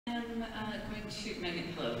going to,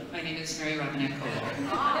 hello, my name is Mary Robinette Kowal.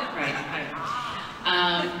 Right,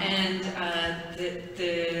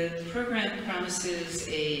 the program promises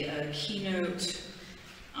a keynote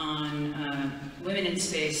on women in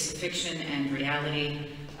space, fiction and reality.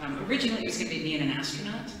 Originally it was going to be me and an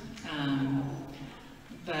astronaut,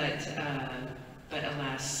 but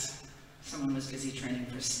alas, someone was busy training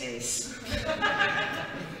for space.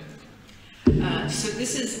 So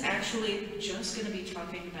this is actually just going to be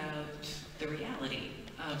talking about the reality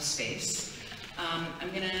of space. I'm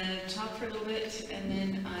going to talk for a little bit, and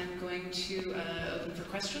then I'm going to open for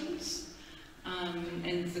questions.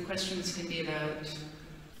 And the questions can be about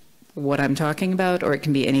what I'm talking about, or it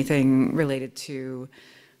can be anything related to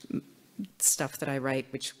stuff that I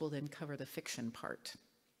write, which will then cover the fiction part.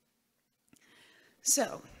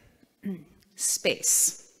 So,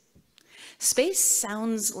 space. Space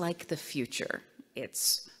sounds like the future.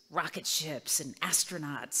 It's rocket ships and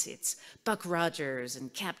astronauts. It's Buck Rogers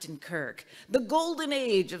and Captain Kirk, the golden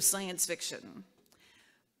age of science fiction.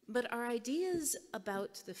 But our ideas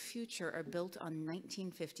about the future are built on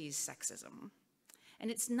 1950s sexism.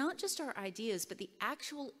 And it's not just our ideas, but the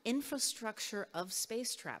actual infrastructure of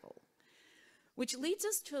space travel, which leads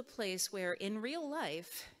us to a place where, in real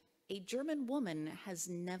life, a German woman has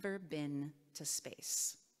never been to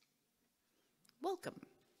space. Welcome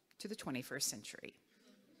to the 21st century.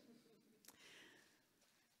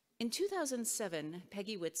 In 2007,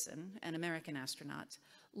 Peggy Whitson, an American astronaut,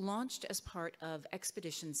 launched as part of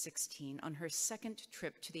Expedition 16 on her second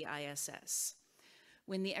trip to the ISS.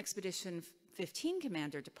 When the Expedition 15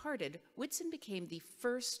 commander departed, Whitson became the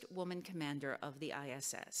first woman commander of the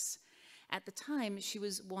ISS. At the time, she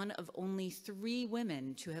was one of only 3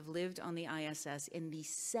 women to have lived on the ISS in the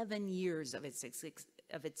 7 years of its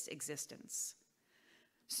existence.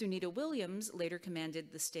 Sunita Williams later commanded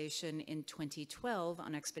the station in 2012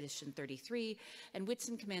 on Expedition 33, and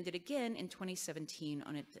Whitson commanded again in 2017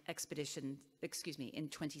 on Expedition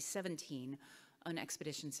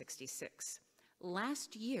 66.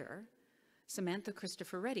 Last year, Samantha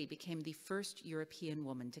Cristoforetti became the first European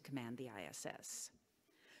woman to command the ISS.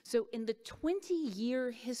 So in the 20-year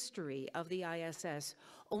history of the ISS,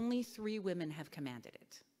 only 3 women have commanded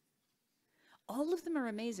it. All of them are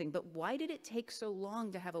amazing, but why did it take so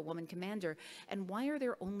long to have a woman commander, and why are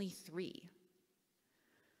there only 3?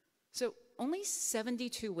 So only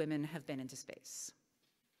 72 women have been into space.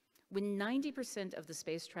 When 90% of the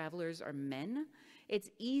space travelers are men, it's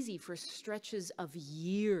easy for stretches of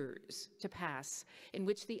years to pass in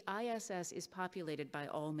which the ISS is populated by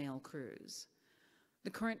all-male crews. The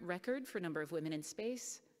current record for number of women in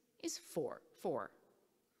space is 4.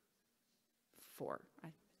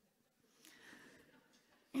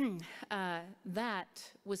 That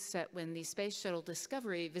was set when the Space Shuttle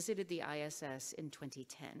Discovery visited the ISS in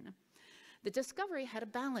 2010. The Discovery had a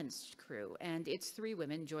balanced crew, and its 3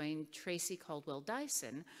 women joined Tracy Caldwell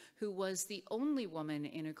Dyson, who was the only woman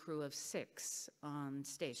in a crew of 6 on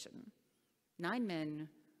station. 9 men,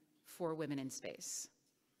 4 women in space.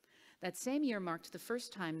 That same year marked the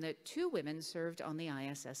first time that 2 women served on the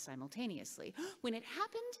ISS simultaneously. When it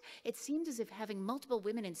happened, it seemed as if having multiple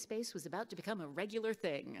women in space was about to become a regular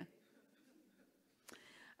thing.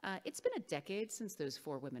 It's been a decade since those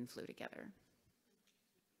 4 women flew together.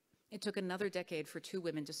 It took another decade for 2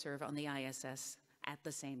 women to serve on the ISS at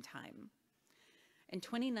the same time. In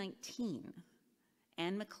 2019,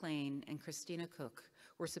 Anne McClain and Christina Cook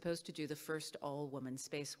were supposed to do the first all-woman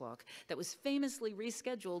spacewalk that was famously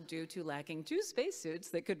rescheduled due to lacking 2 spacesuits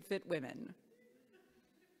that could fit women.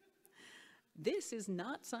 This is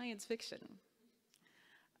not science fiction.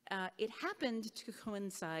 It happened to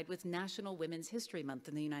coincide with National Women's History Month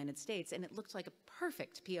in the United States, and it looked like a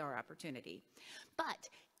perfect PR opportunity. But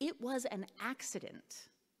it was an accident.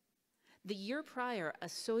 The year prior, a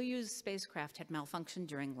Soyuz spacecraft had malfunctioned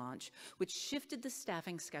during launch, which shifted the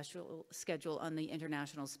staffing schedule on the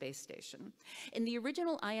International Space Station. In the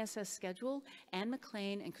original ISS schedule, Anne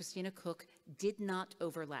McClain and Christina Cook did not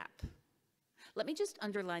overlap. Let me just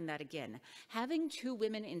underline that again. Having 2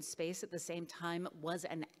 women in space at the same time was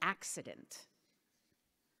an accident.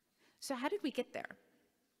 So how did we get there?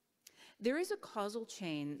 There is a causal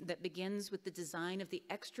chain that begins with the design of the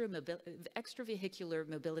Extravehicular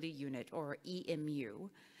Mobility Unit, or EMU,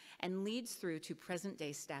 and leads through to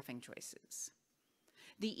present-day staffing choices.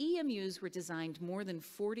 The EMUs were designed more than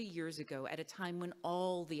 40 years ago at a time when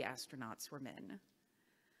all the astronauts were men.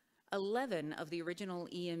 11 of the original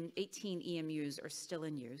 18 EMUs are still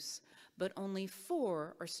in use, but only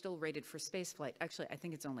 4 are still rated for spaceflight. Actually, I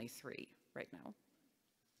think it's only 3 right now.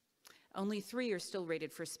 Only 3 are still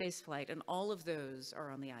rated for spaceflight, and all of those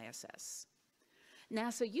are on the ISS.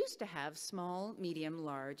 NASA used to have small, medium,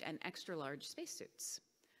 large, and extra large spacesuits.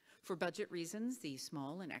 For budget reasons, the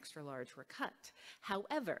small and extra large were cut.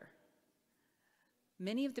 However,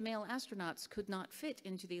 many of the male astronauts could not fit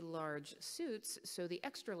into the large suits, so the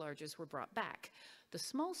extra larges were brought back. The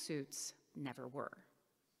small suits never were.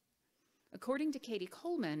 According to Katie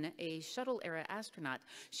Coleman, a shuttle-era astronaut,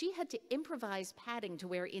 she had to improvise padding to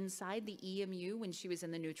wear inside the EMU when she was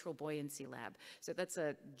in the neutral buoyancy lab. So that's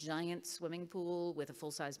a giant swimming pool with a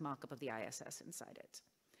full-size mock-up of the ISS inside it.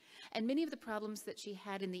 And many of the problems that she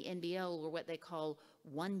had in the NBL were what they call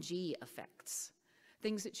 1G effects,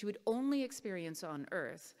 things that she would only experience on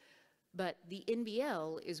Earth, but the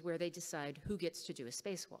NBL is where they decide who gets to do a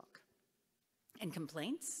spacewalk. And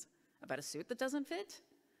complaints about a suit that doesn't fit?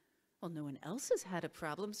 Well, no one else has had a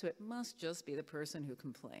problem, so it must just be the person who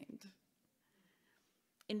complained.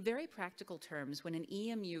 In very practical terms, when an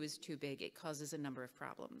EMU is too big, it causes a number of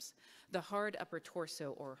problems. The hard upper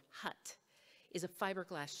torso, or HUT, is a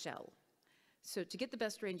fiberglass shell. So to get the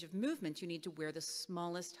best range of movement, you need to wear the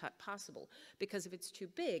smallest HUT possible, because if it's too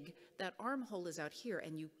big, that armhole is out here,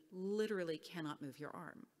 and you literally cannot move your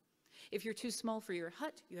arm. If you're too small for your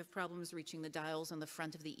HUT, you have problems reaching the dials on the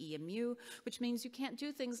front of the EMU, which means you can't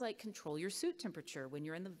do things like control your suit temperature when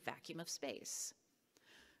you're in the vacuum of space.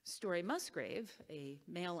 Story Musgrave, a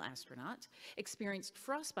male astronaut, experienced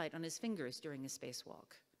frostbite on his fingers during a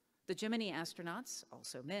spacewalk. The Gemini astronauts,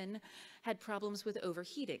 also men, had problems with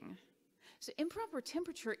overheating. So improper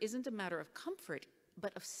temperature isn't a matter of comfort,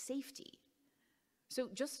 but of safety. So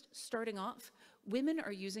just starting off, women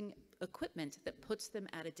are using equipment that puts them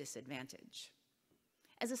at a disadvantage.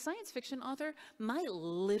 As a science fiction author, my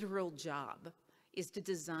literal job is to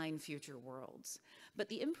design future worlds. But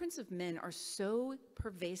the imprints of men are so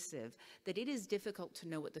pervasive that it is difficult to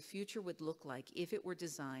know what the future would look like if it were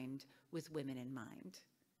designed with women in mind.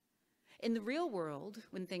 In the real world,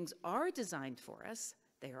 when things are designed for us,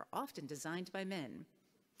 they are often designed by men.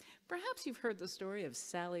 Perhaps you've heard the story of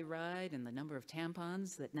Sally Ride and the number of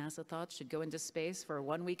tampons that NASA thought should go into space for a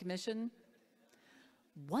one-week mission.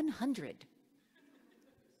 100.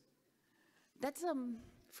 That's,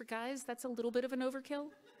 for guys, that's a little bit of an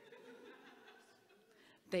overkill.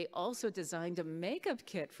 They also designed a makeup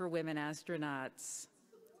kit for women astronauts.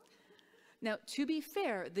 Now, to be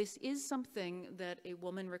fair, this is something that a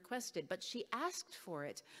woman requested, but she asked for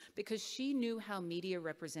it because she knew how media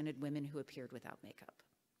represented women who appeared without makeup.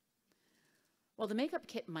 While the makeup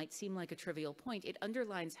kit might seem like a trivial point, it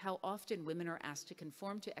underlines how often women are asked to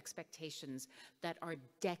conform to expectations that are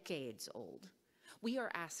decades old. We are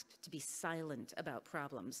asked to be silent about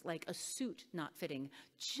problems, like a suit not fitting,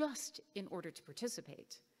 just in order to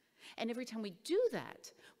participate. And every time we do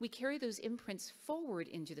that, we carry those imprints forward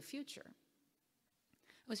into the future.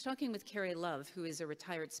 I was talking with Carrie Love, who is a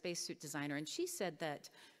retired spacesuit designer, and she said that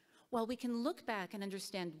while we can look back and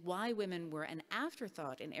understand why women were an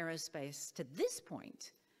afterthought in aerospace to this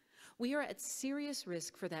point, we are at serious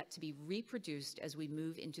risk for that to be reproduced as we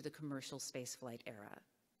move into the commercial spaceflight era.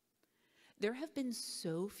 There have been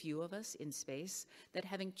so few of us in space that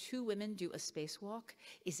having 2 women do a spacewalk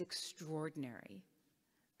is extraordinary.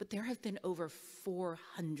 But there have been over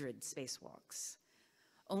 400 spacewalks.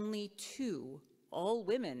 Only 2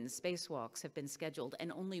 all-women spacewalks have been scheduled,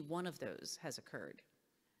 and only one of those has occurred.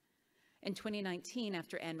 In 2019,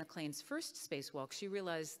 after Anne McClain's first spacewalk, she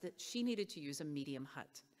realized that she needed to use a medium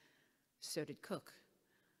HUT. So did Cook.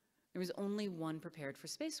 There was only one prepared for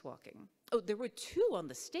spacewalking. Oh, there were 2 on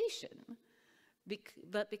the station,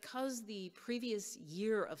 but because the previous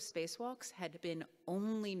year of spacewalks had been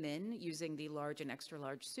only men using the large and extra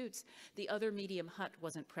large suits, the other medium HUT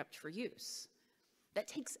wasn't prepped for use. That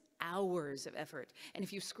takes hours of effort, and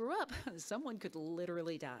if you screw up, someone could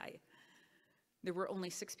literally die. There were only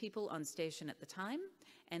 6 people on station at the time,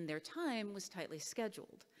 and their time was tightly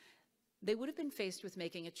scheduled. They would have been faced with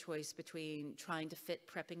making a choice between trying to fit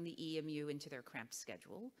prepping the EMU into their cramped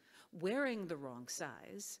schedule, wearing the wrong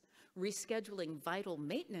size, rescheduling vital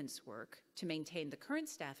maintenance work to maintain the current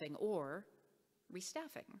staffing, or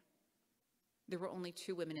restaffing. There were only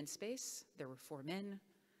 2 women in space. There were 4 men.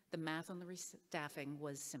 The math on the restaffing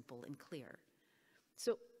was simple and clear.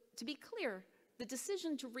 So, to be clear, the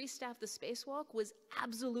decision to restaff the spacewalk was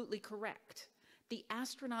absolutely correct. The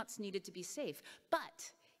astronauts needed to be safe,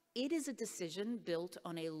 but it is a decision built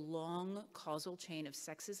on a long causal chain of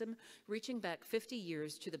sexism reaching back 50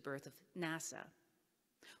 years to the birth of NASA.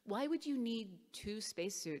 Why would you need 2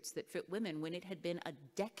 spacesuits that fit women when it had been a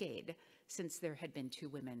decade since there had been 2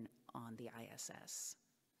 women on the ISS?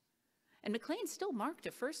 And McClain still marked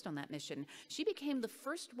a first on that mission. She became the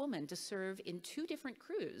first woman to serve in 2 different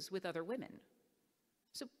crews with other women.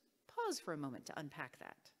 So pause for a moment to unpack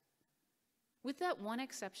that. With that one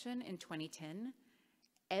exception in 2010,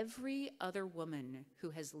 every other woman who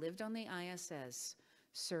has lived on the ISS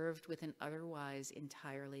served with an otherwise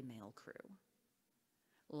entirely male crew.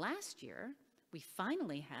 Last year, we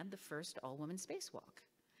finally had the first all-woman spacewalk.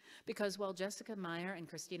 Because while Jessica Meyer and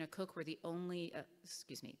Christina Cook were the only,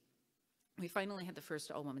 we finally had the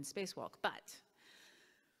first all-woman spacewalk, but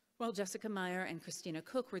while Jessica Meyer and Christina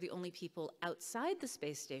Cook were the only people outside the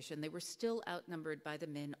space station, they were still outnumbered by the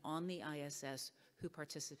men on the ISS who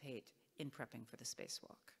participate in prepping for the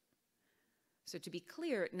spacewalk. So to be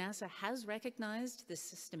clear, NASA has recognized this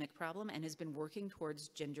systemic problem and has been working towards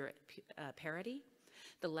gender parity.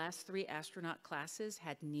 The last 3 astronaut classes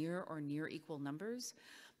had near or near equal numbers,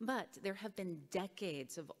 but there have been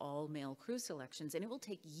decades of all-male crew selections, and it will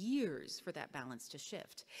take years for that balance to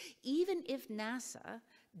shift. Even if NASA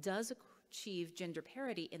does achieve gender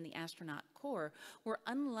parity in the astronaut corps, we're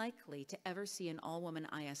unlikely to ever see an all-woman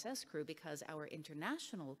ISS crew because our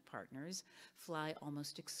international partners fly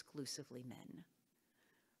almost exclusively men.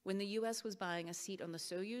 When the US was buying a seat on the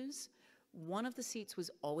Soyuz, one of the seats was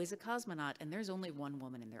always a cosmonaut, and there's only one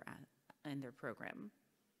woman in their program.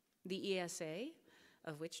 The ESA,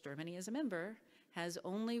 of which Germany is a member, has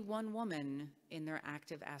only one woman in their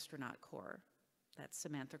active astronaut corps. That's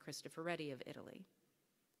Samantha Cristoforetti of Italy.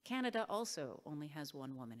 Canada also only has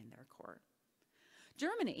one woman in their corps.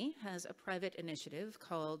 Germany has a private initiative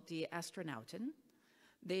called the Astronauten.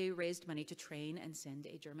 They raised money to train and send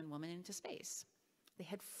a German woman into space. They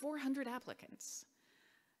had 400 applicants.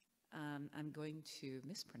 I'm going to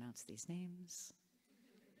mispronounce these names.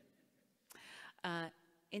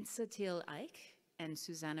 Insa Thiel Eich and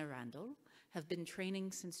Susanna Randall have been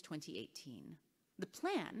training since 2018. The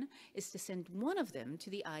plan is to send one of them to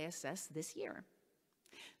the ISS this year.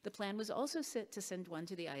 The plan was also set to send one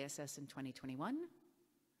to the ISS in 2021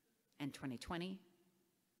 and 2020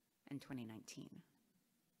 and 2019.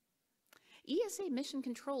 ESA Mission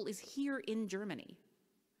Control is here in Germany.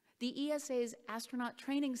 The ESA's Astronaut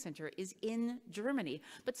Training Center is in Germany,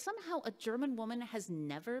 but somehow a German woman has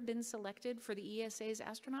never been selected for the ESA's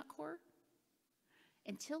astronaut corps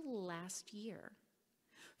until last year.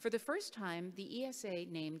 For the first time, the ESA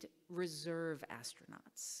named reserve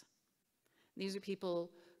astronauts. These are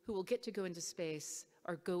people who will get to go into space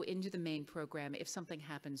or go into the main program if something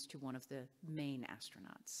happens to one of the main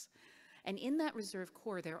astronauts. And in that reserve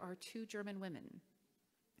corps, there are 2 German women,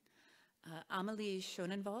 Amelie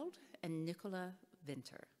Schonenwald and Nicola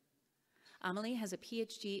Winter. Amelie has a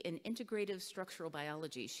PhD in integrative structural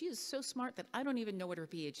biology. She is so smart that I don't even know what her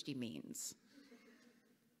PhD means.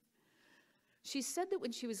 She said that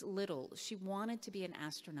when she was little, she wanted to be an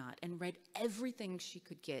astronaut and read everything she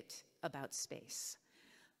could get about space.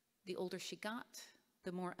 The older she got,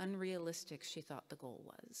 the more unrealistic she thought the goal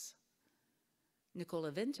was.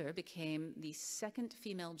 Nicola Winter became the 2nd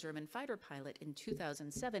female German fighter pilot in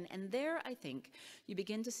 2007, and there, I think, you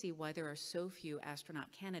begin to see why there are so few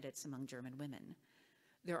astronaut candidates among German women.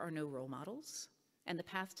 There are no role models, and the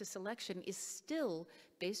path to selection is still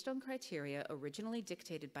based on criteria originally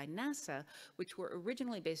dictated by NASA, which were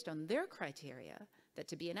originally based on their criteria that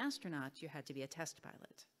to be an astronaut, you had to be a test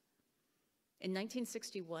pilot. In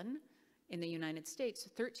 1961, in the United States,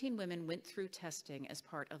 13 women went through testing as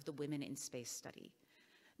part of the Women in Space study.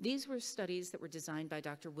 These were studies that were designed by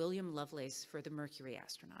Dr. William Lovelace for the Mercury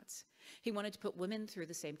astronauts. He wanted to put women through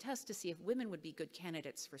the same test to see if women would be good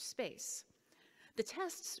candidates for space. The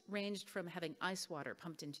tests ranged from having ice water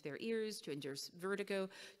pumped into their ears to induce vertigo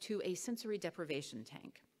to a sensory deprivation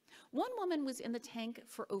tank. One woman was in the tank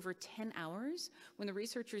for over 10 hours when the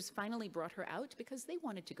researchers finally brought her out because they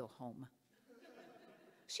wanted to go home.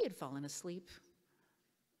 She had fallen asleep.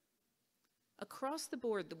 Across the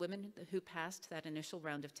board, the women who passed that initial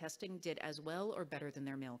round of testing did as well or better than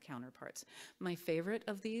their male counterparts. My favorite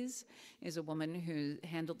of these is a woman who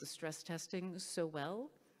handled the stress testing so well.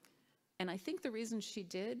 And I think the reason she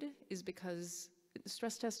did is because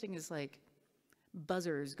stress testing is like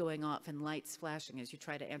buzzers going off and lights flashing as you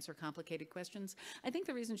try to answer complicated questions. I think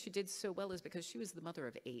the reason she did so well is because she was the mother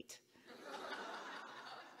of 8.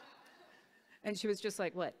 And she was just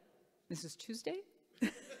like, what, this is Tuesday?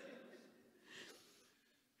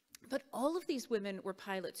 But all of these women were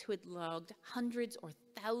pilots who had logged hundreds or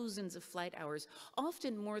thousands of flight hours,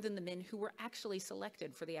 often more than the men who were actually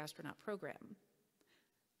selected for the astronaut program.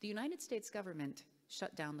 The United States government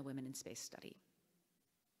shut down the Women in Space study.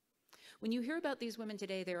 When you hear about these women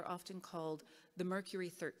today, they are often called the Mercury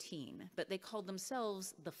 13, but they called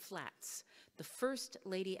themselves the Flats, the first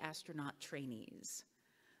lady astronaut trainees.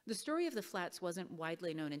 The story of the Flats wasn't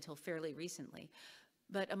widely known until fairly recently,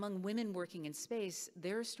 But among women working in space,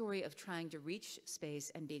 their story of trying to reach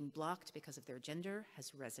space and being blocked because of their gender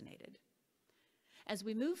has resonated. As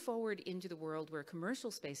we move forward into the world where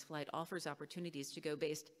commercial spaceflight offers opportunities to go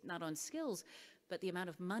based not on skills, but the amount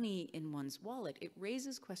of money in one's wallet, it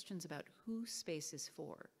raises questions about who space is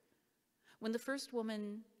for. When the first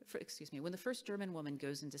German woman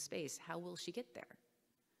goes into space, how will she get there?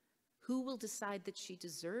 Who will decide that she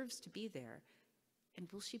deserves to be there?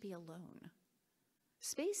 And will she be alone?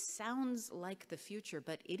 Space sounds like the future,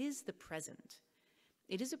 but it is the present.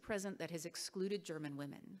 It is a present that has excluded German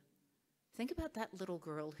women. Think about that little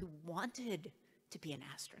girl who wanted to be an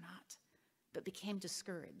astronaut, but became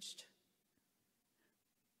discouraged.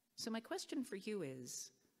 So my question for you is,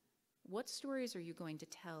 what stories are you going to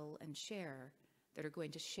tell and share that are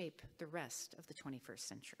going to shape the rest of the 21st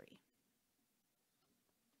century?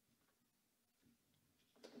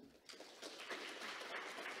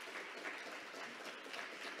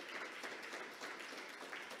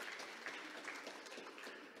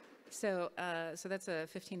 So that's a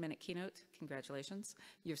 15-minute keynote. Congratulations,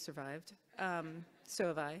 you've survived. So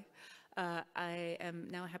have I. I am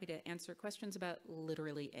now happy to answer questions about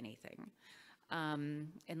literally anything. And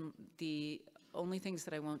the only things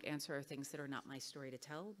that I won't answer are things that are not my story to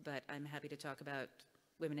tell, but I'm happy to talk about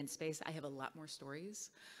women in space. I have a lot more stories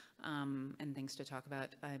and things to talk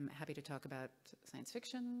about. I'm happy to talk about science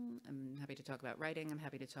fiction. I'm happy to talk about writing. I'm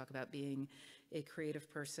happy to talk about being a creative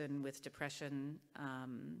person with depression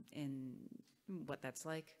and what that's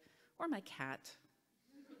like, or my cat.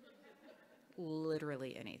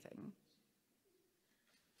 Literally anything.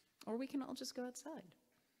 Or we can all just go outside.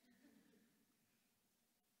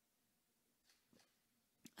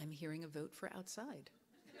 I'm hearing a vote for outside.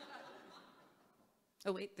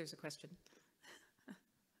 Oh, wait, there's a question.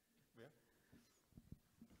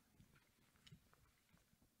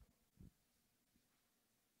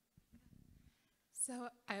 So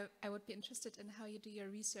I would be interested in how you do your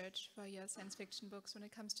research for your science fiction books when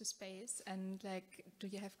it comes to space, and like, do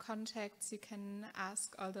you have contacts you can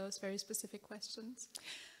ask all those very specific questions?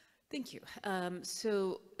 Thank you.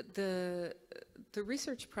 So the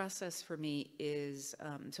research process for me is,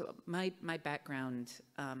 so my background,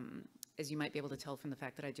 as you might be able to tell from the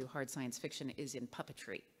fact that I do hard science fiction, is in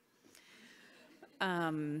puppetry.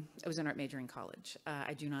 I was an art major in college.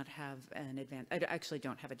 I do not have I actually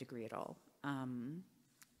don't have a degree at all.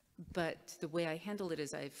 But the way I handle it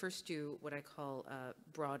is I first do what I call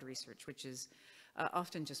broad research, which is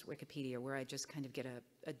often just Wikipedia, where I just kind of get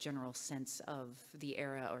a general sense of the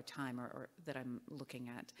era or time or that I'm looking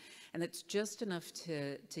at. And it's just enough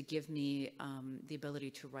to give me the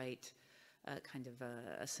ability to write kind of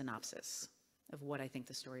a synopsis of what I think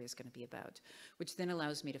the story is going to be about, which then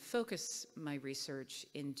allows me to focus my research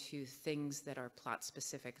into things that are plot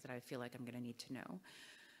specific that I feel like I'm going to need to know.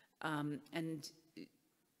 And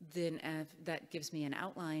then that gives me an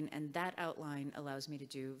outline, and that outline allows me to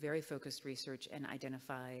do very focused research and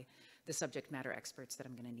identify the subject matter experts that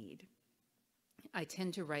I'm going to need. I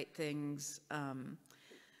tend to write things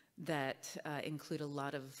that include a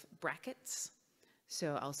lot of brackets.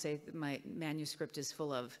 So I'll say that my manuscript is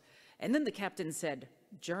full of, and then the captain said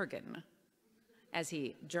jargon, as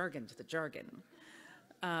he jargoned the jargon.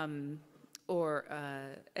 And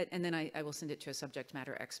then I will send it to a subject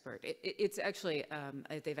matter expert. It's actually,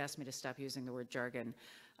 they've asked me to stop using the word jargon.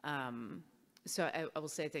 So I will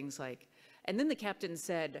say things like, and then the captain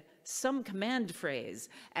said some command phrase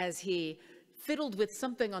as he fiddled with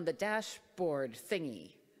something on the dashboard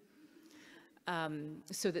thingy.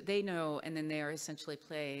 So that they know, and then they are essentially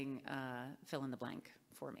playing fill in the blank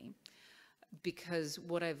for me. Because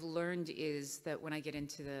what I've learned is that when I get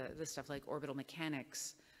into the stuff like orbital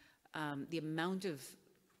mechanics, the amount of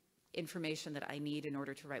information that I need in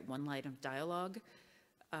order to write one line of dialogue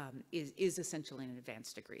is essentially an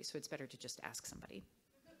advanced degree. So it's better to just ask somebody.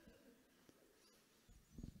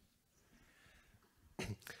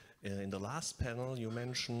 In the last panel, you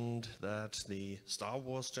mentioned that the Star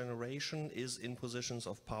Wars generation is in positions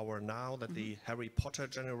of power now, that the Harry Potter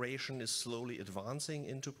generation is slowly advancing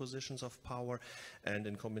into positions of power, and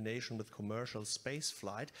in combination with commercial space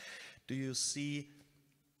flight, do you see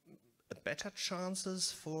better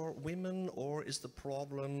chances for women, or is the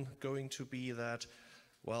problem going to be that,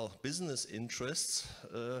 well, business interests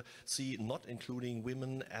see not including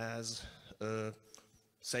women as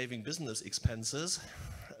saving business expenses,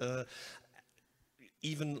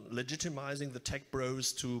 even legitimizing the tech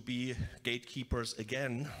bros to be gatekeepers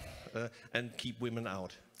again and keep women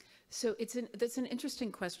out? So that's an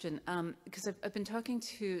interesting question, because I've been talking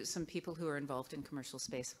to some people who are involved in commercial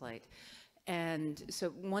spaceflight, And so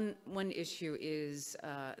one issue is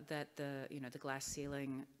that the glass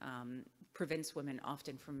ceiling prevents women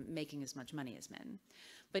often from making as much money as men.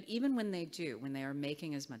 But even when they do, when they are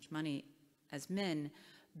making as much money as men,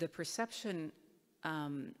 the perception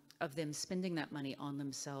of them spending that money on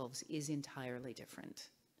themselves is entirely different.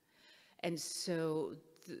 And so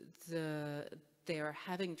they are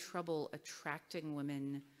having trouble attracting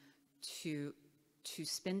women to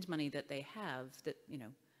spend money that they have, that, you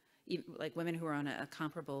know, like women who are on a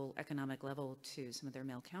comparable economic level to some of their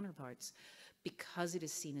male counterparts, because it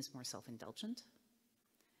is seen as more self-indulgent.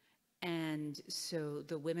 And so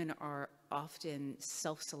the women are often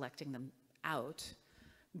self-selecting them out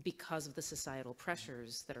because of the societal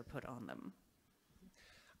pressures that are put on them.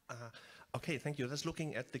 Okay, thank you. That's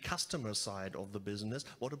looking at the customer side of the business.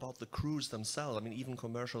 What about the crews themselves? I mean, even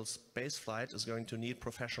commercial spaceflight is going to need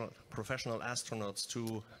professional astronauts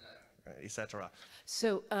to, etc.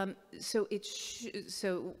 So, on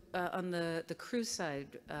the crew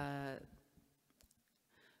side,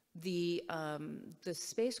 the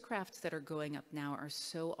spacecraft that are going up now are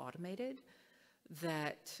so automated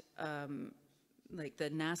that, like, the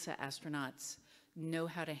NASA astronauts know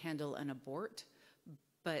how to handle an abort,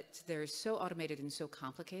 but they're so automated and so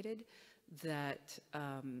complicated that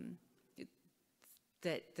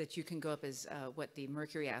that you can go up as what the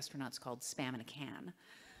Mercury astronauts called spam in a can.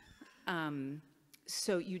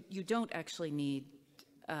 So you don't actually need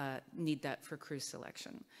that for crew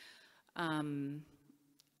selection,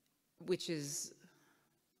 which is,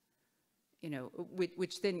 you know,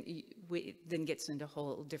 which then gets into a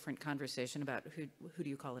whole different conversation about who do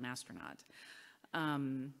you call an astronaut.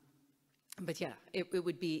 But yeah, it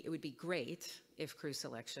would be great if crew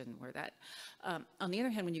selection were that. On the other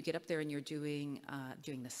hand, when you get up there and you're doing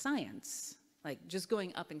the science, like just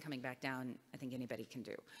going up and coming back down, I think anybody can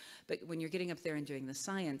do. But when you're getting up there and doing the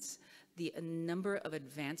science, the number of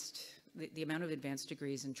the amount of advanced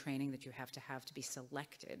degrees and training that you have to be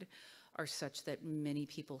selected are such that many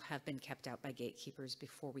people have been kept out by gatekeepers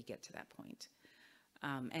before we get to that point.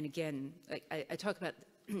 And again, like I talk about,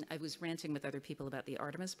 I was ranting with other people about the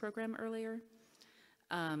Artemis program earlier.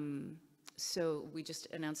 So we just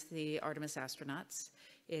announced the Artemis astronauts.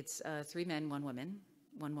 It's 3 men, 1 woman.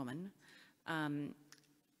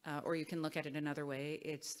 Or you can look at it another way.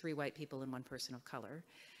 It's 3 white people and 1 person of color.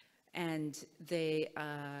 And they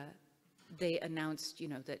announced, you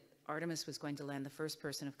know, that Artemis was going to land the first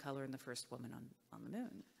person of color and the first woman on the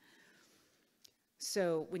moon.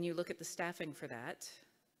 So when you look at the staffing for that,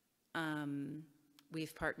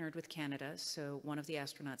 we've partnered with Canada. So one of the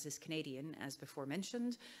astronauts is Canadian, as before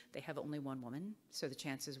mentioned. They have only 1 woman, so the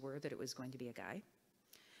chances were that it was going to be a guy.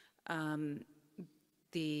 So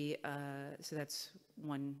that's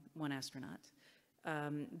one astronaut.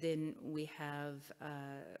 Then we have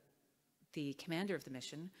the commander of the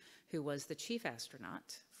mission, who was the chief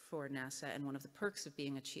astronaut for NASA, and one of the perks of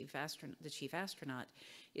being the chief astronaut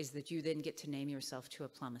is that you then get to name yourself to a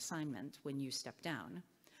plum assignment when you step down.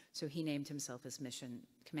 So he named himself as mission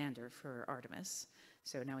commander for Artemis.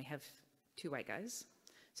 So now we have 2 white guys.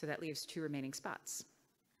 So that leaves 2 remaining spots.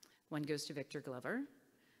 One goes to Victor Glover,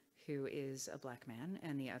 who is a black man,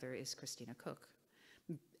 and the other is Christina Cook.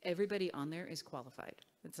 Everybody on there is qualified.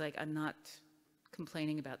 It's like, I'm not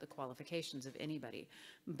complaining about the qualifications of anybody,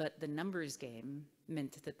 but the numbers game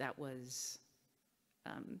meant that was,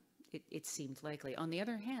 it seemed likely. On the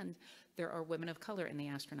other hand, there are women of color in the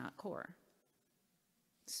astronaut corps.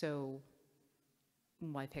 So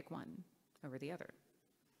why pick one over the other?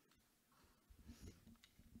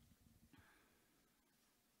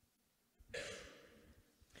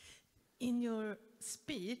 In your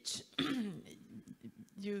speech,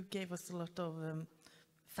 you gave us a lot of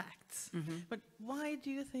facts. Mm-hmm. But why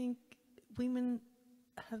do you think women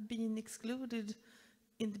have been excluded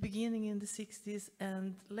in the beginning in the 60s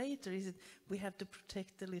and later? Is it we have to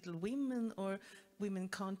protect the little women, or women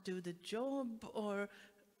can't do the job, or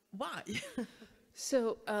why?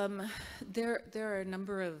 So there are a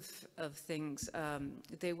number of things.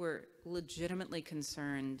 They were legitimately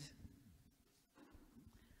concerned.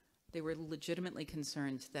 They were legitimately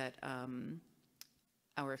concerned that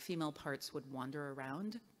our female parts would wander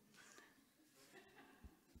around.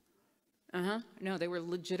 No, they were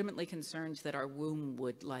legitimately concerned that our womb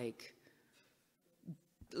would like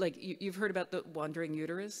you've heard about the wandering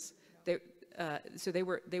uterus. So they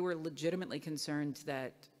were legitimately concerned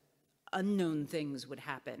that unknown things would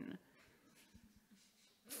happen.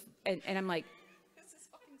 And I'm like, this is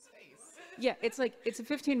fucking space. Yeah, it's like, it's a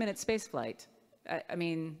 15-minute space flight. I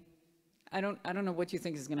mean, I don't know what you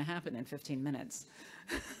think is going to happen in 15 minutes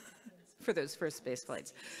for those first space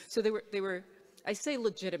flights. So they were. I say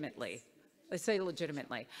legitimately. I say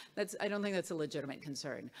legitimately. I don't think that's a legitimate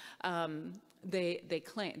concern. They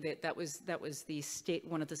claim that was the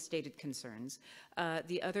one of the stated concerns.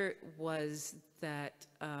 The other was that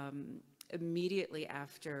immediately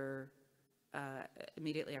after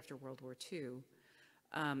World War II,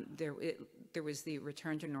 there was the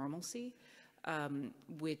return to normalcy,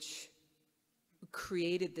 which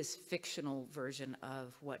created this fictional version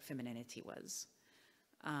of what femininity was.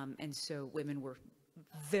 And so women were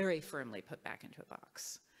very firmly put back into a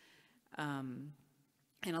box.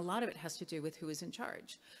 And a lot of it has to do with who is in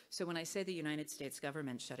charge. So when I say the United States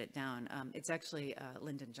government shut it down, it's actually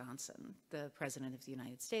Lyndon Johnson, the president of the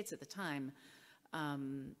United States at the time,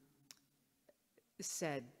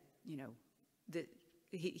 said, you know, that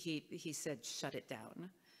he said shut it down.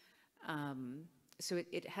 So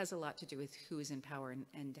it has a lot to do with who is in power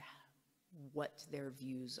and what their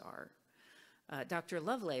views are. Dr.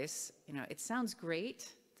 Lovelace, you know, it sounds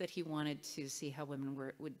great that he wanted to see how women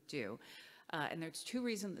would do. And there's two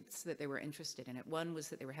reasons that they were interested in it. One was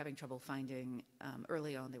that they were having trouble finding,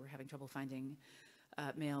 early on, they were having trouble finding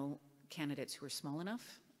male candidates who were small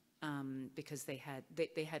enough because they had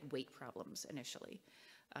weight problems initially,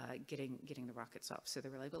 getting the rockets off. So they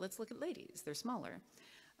were like, well, let's look at ladies, they're smaller.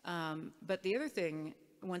 But the other thing,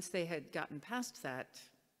 once they had gotten past that,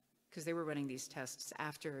 because they were running these tests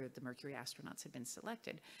after the Mercury astronauts had been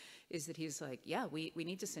selected, is that he's like, yeah, we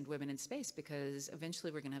need to send women in space because eventually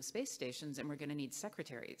we're going to have space stations and we're going to need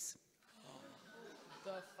secretaries.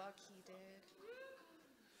 The fuck he did.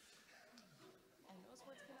 And those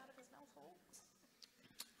words came out of his mouth hole.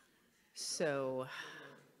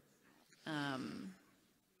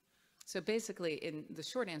 So basically, the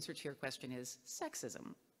short answer to your question is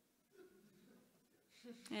sexism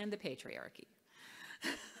and the patriarchy.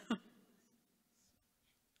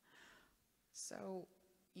 So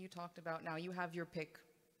you talked about, now you have your pick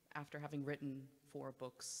after having written 4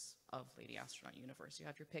 books of Lady Astronaut Universe. You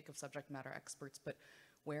have your pick of subject matter experts, but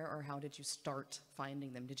where or how did you start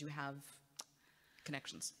finding them? Did you have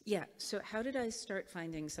connections? Yeah, so how did I start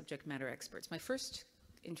finding subject matter experts? My first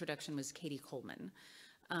introduction was Katie Coleman.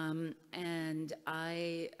 And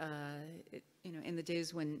I, you know, in the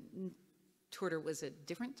days when Twitter was a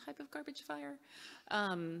different type of garbage fire,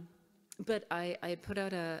 but I put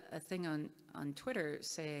out a thing on Twitter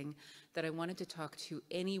saying that I wanted to talk to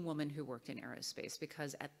any woman who worked in aerospace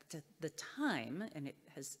because at the time, and it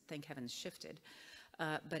has, thank heavens, shifted,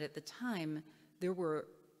 but at the time, there were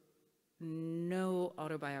no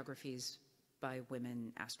autobiographies by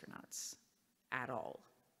women astronauts at all.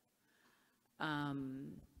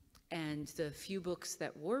 And the few books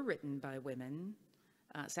that were written by women,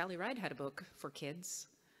 Sally Ride had a book for kids.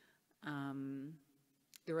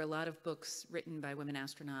 There were a lot of books written by women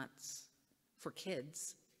astronauts for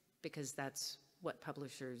kids because that's where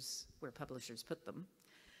publishers put them.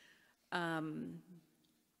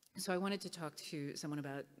 So I wanted to talk to someone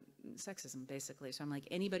about sexism, basically. So I'm like,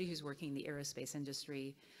 anybody who's working in the aerospace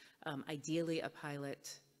industry, ideally a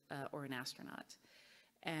pilot or an astronaut.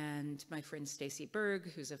 And my friend Stacy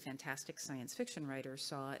Berg, who's a fantastic science fiction writer,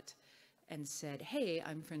 saw it and said, hey,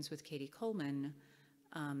 I'm friends with Katie Coleman,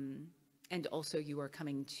 and also you are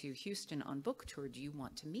coming to Houston on book tour. Do you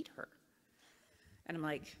want to meet her? And I'm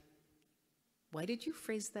like, why did you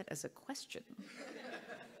phrase that as a question?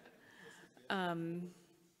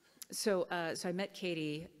 So I met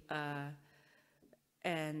Katie,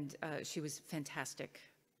 and she was fantastic,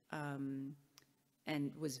 and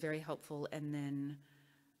was very helpful. And then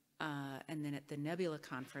at the Nebula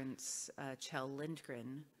conference, Kjell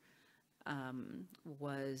Lindgren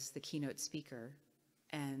was the keynote speaker.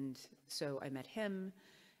 And so I met him,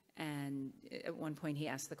 and at one point he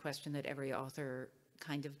asked the question that every author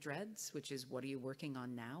kind of dreads, which is, what are you working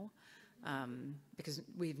on now? Because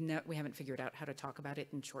we haven't figured out how to talk about it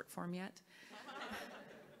in short form yet.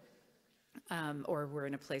 Or we're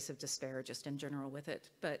in a place of despair just in general with it.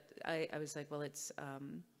 But I was like, well,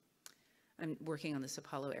 I'm working on this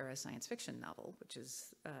Apollo-era science fiction novel, which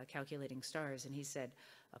is Calculating Stars. And he said,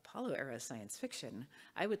 Apollo-era science fiction?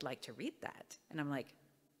 I would like to read that. And I'm like,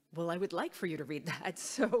 well, I would like for you to read that.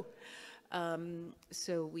 So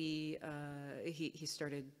we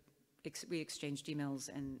exchanged emails,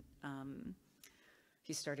 and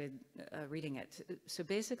he started reading it. So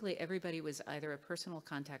basically, everybody was either a personal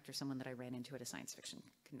contact or someone that I ran into at a science fiction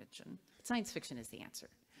convention. Science fiction is the answer,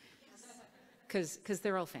 because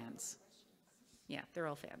they're all fans. Yeah, they're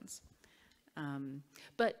all fans.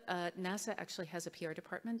 But NASA actually has a PR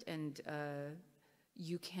department, and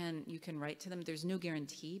you can write to them. There's no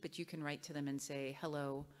guarantee, but you can write to them and say,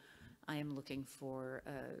 hello, I am looking for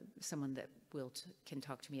someone that can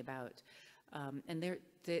talk to me about And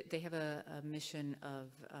they have a mission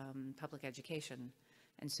of public education.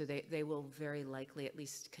 And so they will very likely at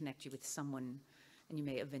least connect you with someone, and you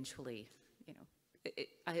may eventually, you know,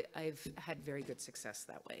 I've had very good success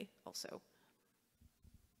that way also.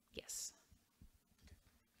 Yes.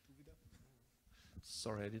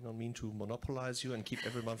 Sorry, I did not mean to monopolize you and keep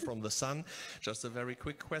everyone from the sun. Just a very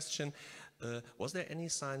quick question. Was there any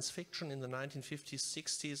science fiction in the 1950s,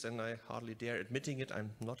 60s, and I hardly dare admitting it,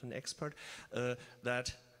 I'm not an expert,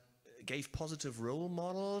 that gave positive role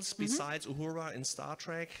models besides Uhura in Star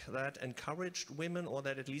Trek that encouraged women, or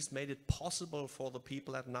that at least made it possible for the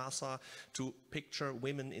people at NASA to picture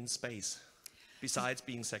women in space, besides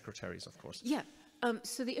being secretaries, of course? Yeah.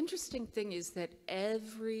 So the interesting thing is that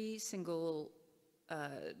every single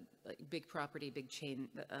like big property, big chain,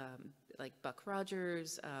 like Buck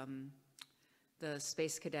Rogers, the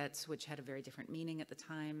Space Cadets, which had a very different meaning at the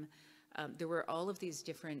time. There were all of these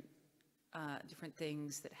different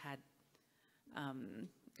things that had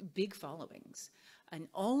big followings, and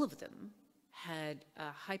all of them had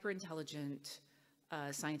a hyper-intelligent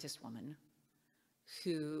scientist woman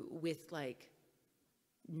who, with like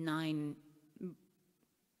 9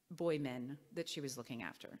 boy men that she was looking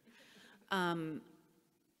after.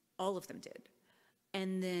 All of them did.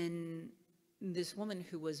 And then this woman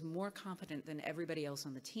who was more competent than everybody else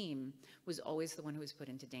on the team was always the one who was put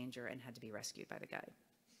into danger and had to be rescued by the guy.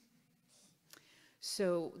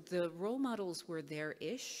 So the role models were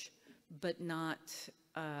there-ish, but not,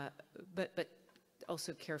 but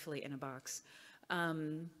also carefully in a box.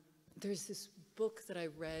 There's this book that I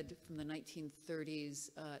read from the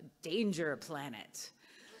 1930s, Danger Planet.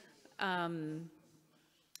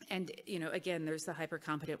 And, you know, again, there's the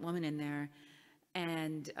hyper-competent woman in there,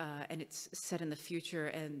 and it's set in the future,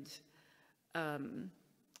 and I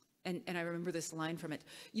remember this line from it: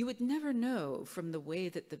 "You would never know from the way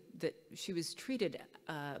that that she was treated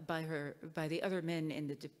by the other men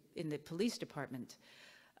in the police department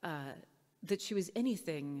that she was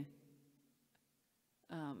anything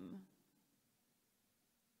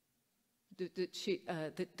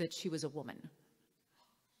that she was a woman,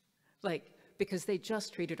 like." Because they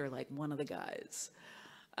just treated her like one of the guys.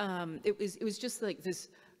 It was just like this,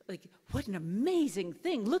 like, what an amazing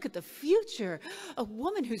thing. Look at the future. A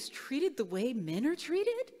woman who's treated the way men are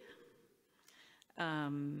treated.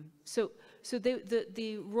 So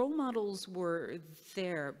the role models were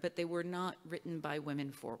there, but they were not written by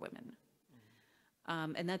women for women.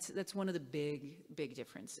 And that's one of the big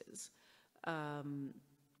differences. And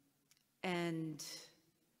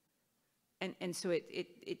so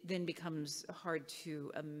it then becomes hard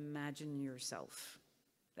to imagine yourself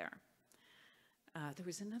there. There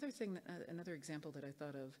was another thing, another example that I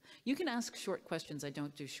thought of. You can ask short questions. I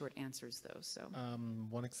don't do short answers, though. So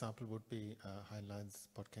one example would be Heinlein's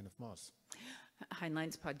Podkane of Mars.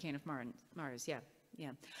 Heinlein's Podkane of Mars. Yeah.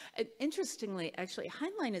 And interestingly, actually,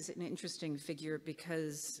 Heinlein is an interesting figure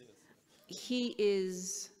because he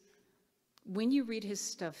is, when you read his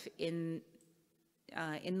stuff in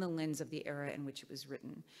the lens of the era in which it was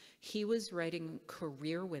written, he was writing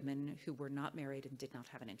career women who were not married and did not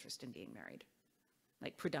have an interest in being married,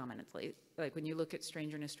 like predominantly. Like when you look at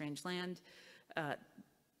Stranger in a Strange Land,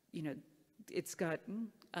 you know, it's got,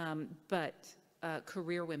 but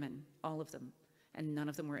career women, all of them, and none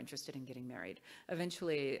of them were interested in getting married.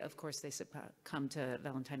 Eventually, of course, they succumb to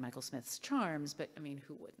Valentine Michael Smith's charms, but I mean,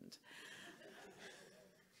 who wouldn't?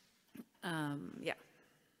 Yeah.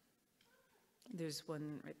 There's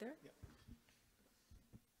one right there. Yeah.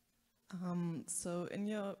 So in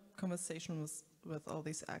your conversation with all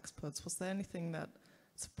these experts, was there anything that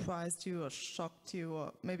surprised you or shocked you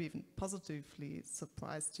or maybe even positively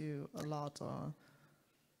surprised you a lot? Or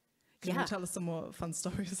can you tell us some more fun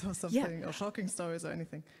stories or something, or shocking stories or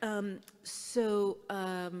anything? So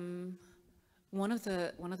one of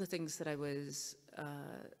the things that I was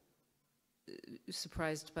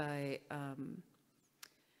surprised by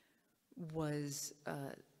was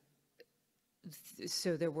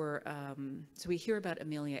so there were so we hear about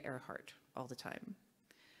Amelia Earhart all the time,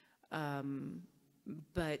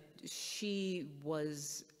 but she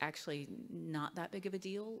was actually not that big of a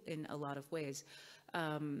deal in a lot of ways,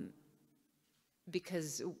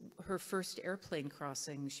 because her first airplane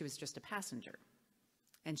crossing, she was just a passenger.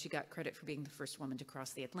 And she got credit for being the first woman to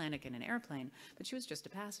cross the Atlantic in an airplane, but she was just a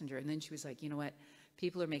passenger. And then she was like, you know what,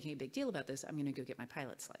 people are making a big deal about this. I'm going to go get my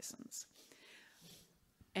pilot's license.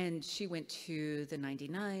 And she went to the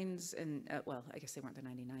 99s, and well, I guess they weren't the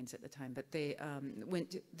 99s at the time, but they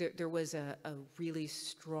there was a really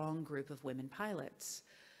strong group of women pilots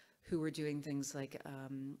who were doing things like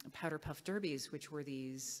powder puff derbies, which were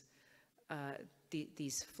these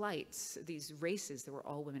these flights, these races, they were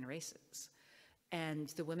all women races. And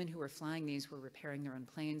the women who were flying these were repairing their own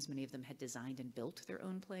planes. Many of them had designed and built their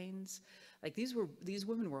own planes. Like these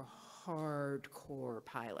women were hardcore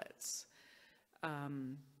pilots.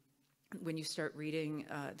 When you start reading,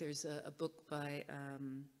 there's a book by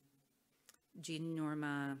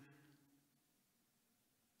Genora,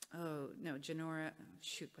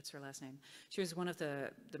 shoot, what's her last name? She was one of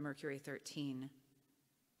the Mercury 13,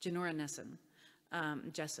 Genora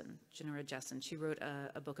Jessen. She wrote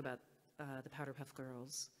a book about the Powder Puff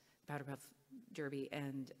Girls, Powder Puff Derby,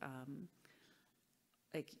 and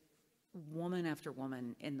like woman after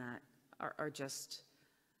woman in that are just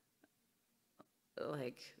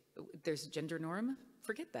like, there's a gender norm,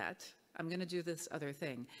 forget that. I'm gonna do this other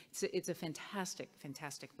thing. It's a fantastic,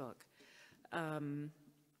 fantastic book.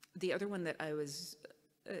 The other one that I was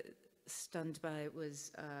stunned by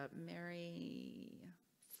was Mary,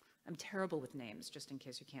 I'm terrible with names, just in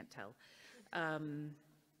case you can't tell.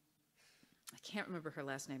 I can't remember her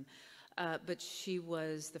last name, but she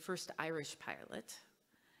was the first Irish pilot,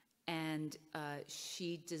 and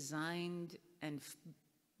she designed and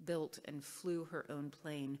built and flew her own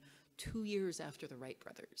plane 2 years after the Wright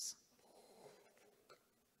brothers.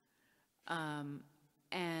 And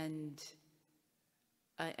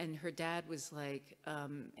her dad was like,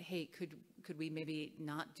 hey, could we maybe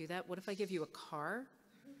not do that? What if I give you a car?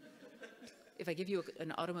 If I give you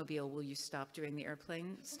an automobile, will you stop doing the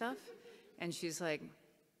airplane stuff? And she's like,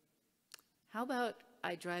 how about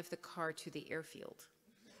I drive the car to the airfield?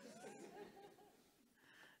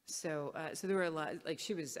 So there were a lot, like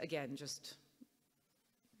she was, again, just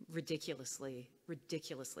ridiculously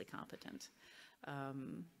competent. What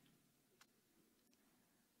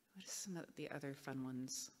are some of the other fun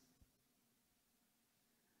ones?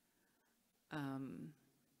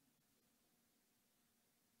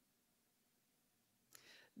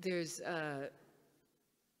 There's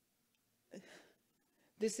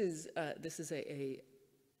this is a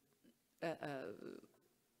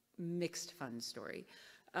mixed fun story.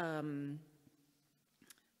 I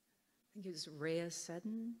think it was Rhea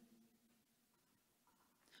Seddon.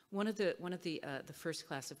 One of the first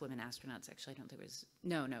class of women astronauts, actually, I don't think it was,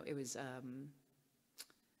 no, it was,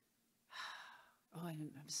 oh,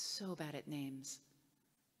 I'm so bad at names.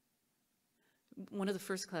 One of the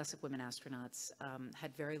first class of women astronauts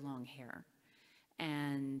had very long hair,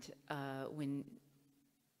 and when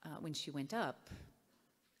she went up,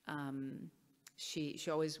 she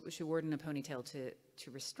wore it in a ponytail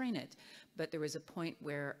to restrain it, but there was a point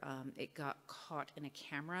where it got caught in a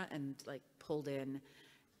camera and like pulled in,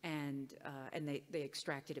 and they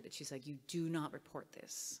extracted it. But she's like, you do not report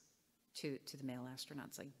this to the male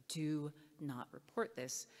astronauts. Like, do not report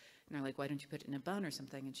this. And they're like, why don't you put it in a bun or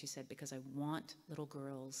something? And she said, because I want little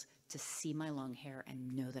girls to see my long hair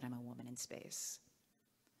and know that I'm a woman in space.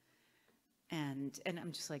 And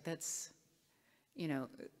I'm just like, that's, you know,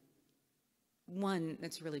 one,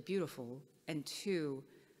 that's really beautiful, and two,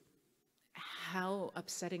 how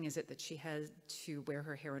upsetting is it that she had to wear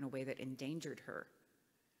her hair in a way that endangered her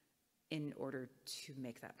in order to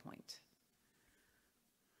make that point?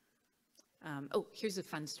 Oh, here's a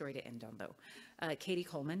fun story to end on, though. Katie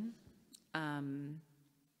Coleman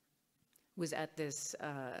was at this,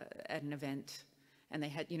 at an event, and they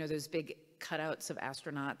had, you know, those big cutouts of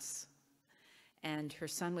astronauts, and her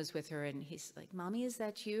son was with her, and he's like, Mommy, is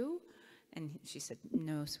that you? And she said,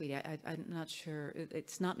 no, sweetie, I'm not sure.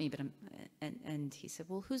 It's not me, but and he said,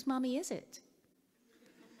 well, whose mommy is it?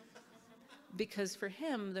 Because for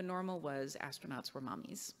him, the normal was astronauts were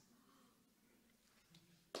mommies.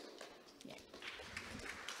 Yeah.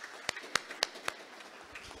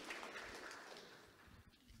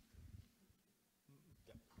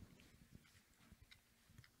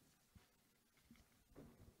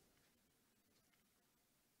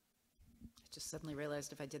 Just suddenly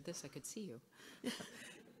realized if I did this, I could see you. Yeah.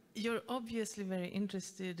 You're obviously very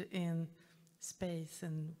interested in space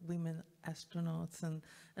and women astronauts, and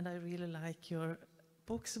I really like your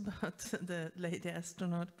books about the lady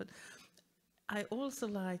astronaut, but I also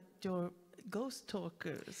like your Ghost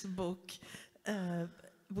Talkers book,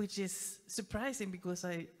 which is surprising because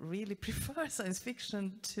I really prefer science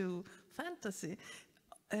fiction to fantasy.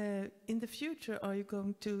 In the future, are you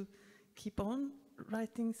going to keep on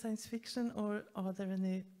writing science fiction, or are there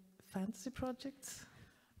any fantasy projects?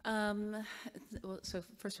 Well, so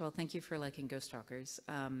first of all, thank you for liking Ghost Talkers.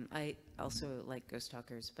 I also like Ghost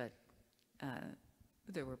Talkers, but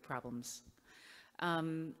there were problems.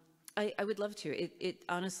 I would love to. It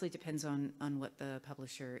honestly depends on what the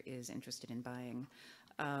publisher is interested in buying.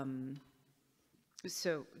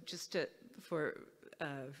 So just for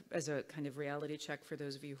as a kind of reality check for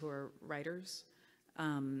those of you who are writers,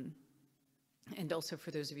 and also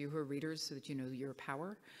for those of you who are readers, so that you know your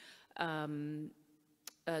power.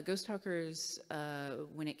 Ghost Talkers,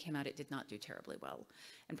 when it came out, it did not do terribly well.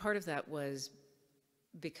 And part of that was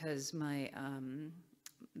because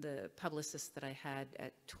the publicist that I had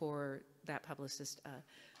at Tor, that publicist,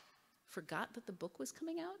 forgot that the book was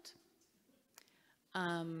coming out.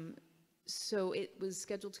 So it was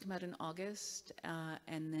scheduled to come out in August,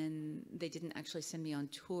 and then they didn't actually send me on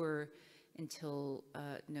tour until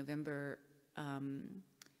November.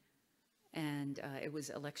 And it was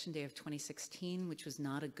election day of 2016, which was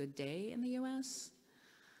not a good day in the US.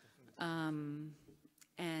 And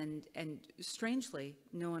strangely,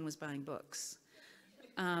 no one was buying books.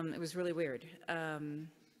 It was really weird.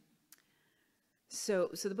 So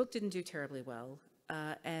the book didn't do terribly well,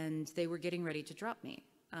 and they were getting ready to drop me.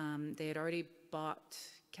 They had already bought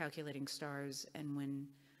Calculating Stars, and when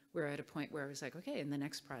we were at a point where I was like, okay, and the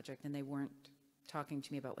next project, and they weren't talking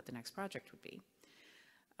to me about what the next project would be,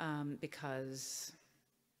 because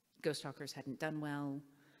Ghost Talkers hadn't done well,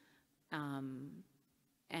 and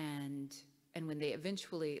when they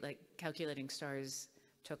eventually, like, Calculating Stars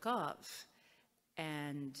took off,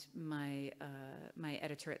 and my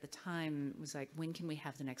editor at the time was like, when can we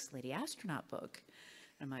have the next Lady Astronaut book?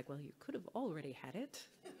 And I'm like, well, you could have already had it.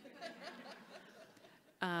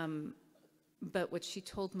 But what she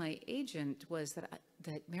told my agent was that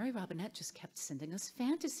Mary Robinette just kept sending us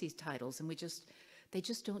fantasy titles, and they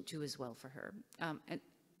just don't do as well for her.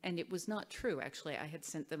 And it was not true, actually. I had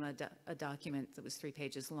sent them a document that was 3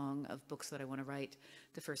 pages long of books that I want to write,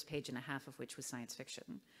 the first page and a half of which was science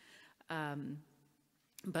fiction.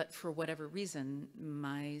 But for whatever reason,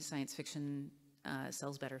 my science fiction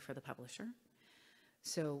sells better for the publisher.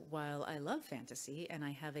 So while I love fantasy, and I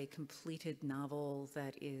have a completed novel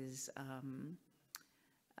that is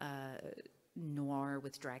noir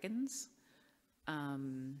with dragons,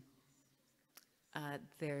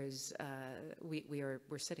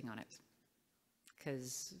 we're sitting on it,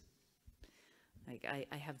 because like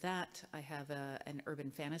I have that. I have an urban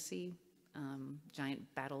fantasy,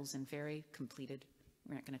 giant battles and fairy, completed.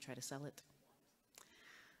 We're not going to try to sell it.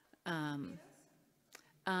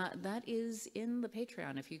 That is in the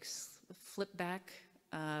Patreon. If you flip back,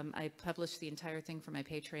 I published the entire thing for my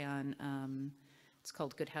Patreon. It's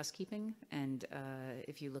called Good Housekeeping, and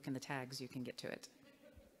if you look in the tags, you can get to it.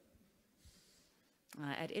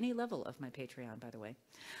 At any level of my Patreon, by the way.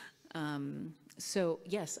 So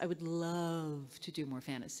yes, I would love to do more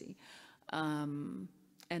fantasy. And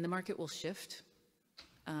the market will shift,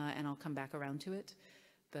 and I'll come back around to it.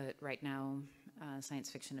 But right now, science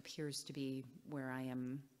fiction appears to be where I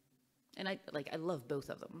am. And I love both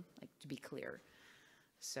of them, like, to be clear.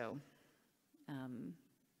 So,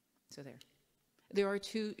 so there. There are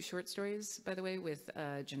 2 short stories, by the way, with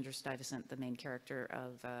Ginger Stuyvesant, the main character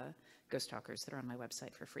of Ghost Talkers, that are on my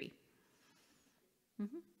website for free.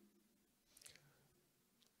 Mm-hmm.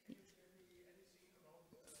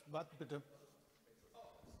 What, bitte?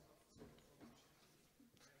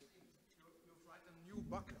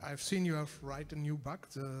 I've seen you have write a new book,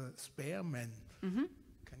 The Spare Man. Mm-hmm.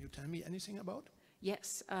 Can you tell me anything about?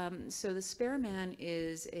 Yes. So The Spare Man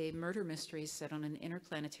is a murder mystery set on an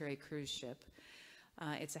interplanetary cruise ship.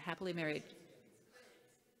 It's a happily married...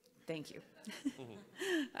 Thank you.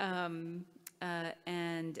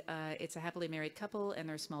 It's a happily married couple and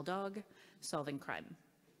their small dog solving crime.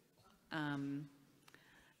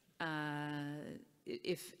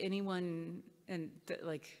 If anyone...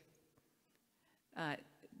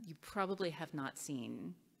 you probably have not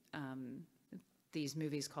seen these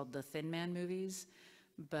movies called the Thin Man movies,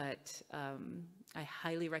 but I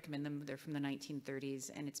highly recommend them. They're from the 1930s,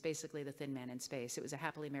 and it's basically the Thin Man in space. It was a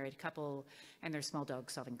happily married couple and their small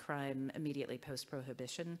dog solving crime immediately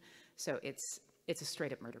post-Prohibition. So it's a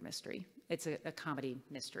straight-up murder mystery. It's a comedy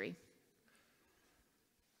mystery.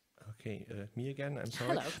 Okay, me again, I'm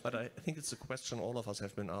sorry. Hello. But I think it's a question all of us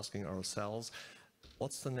have been asking ourselves.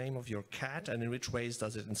 What's the name of your cat, and in which ways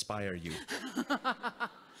does it inspire you?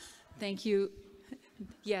 Thank you.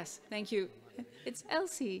 Yes, thank you. It's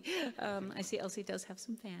Elsie. I see Elsie does have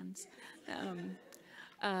some fans.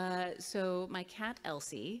 So my cat,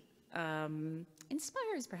 Elsie,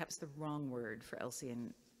 inspire is perhaps the wrong word for Elsie.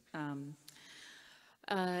 And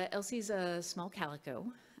Elsie's a small calico.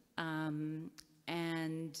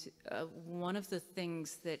 And one of the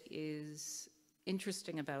things that is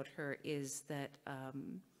interesting about her is that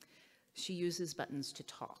she uses buttons to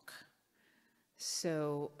talk.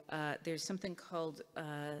 So there's something called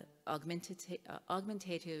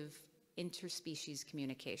augmentative interspecies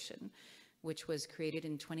communication, which was created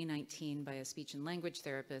in 2019 by a speech and language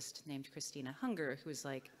therapist named Christina Hunger, who was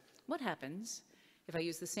like, what happens if I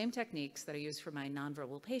use the same techniques that I use for my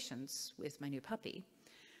nonverbal patients with my new puppy?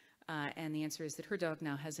 And the answer is that her dog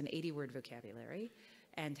now has an 80-word vocabulary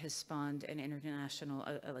and has spawned an international,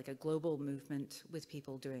 like a global movement with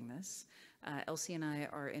people doing this. Elsie and I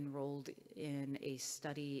are enrolled in a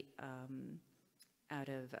study out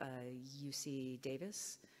of UC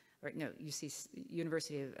Davis, or no,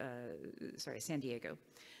 University of, San Diego,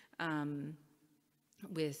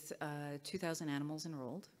 with 2,000 animals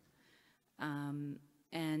enrolled.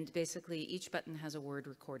 And basically each button has a word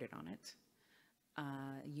recorded on it.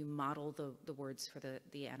 You model the words for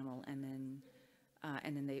the animal, and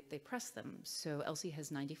then they press them. So Elsie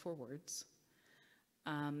has 94 words.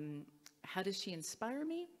 How does she inspire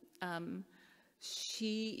me?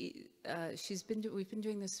 We've been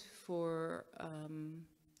doing this for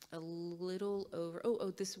a little over,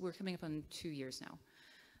 we're coming up on 2 years now.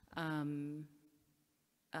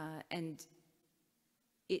 And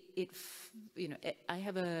I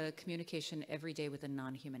have a communication every day with a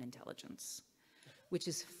non-human intelligence, which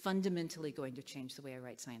is fundamentally going to change the way I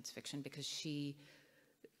write science fiction, because she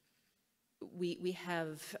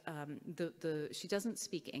doesn't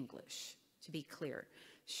speak English, to be clear.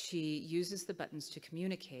 She uses the buttons to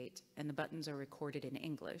communicate, and the buttons are recorded in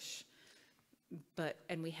English.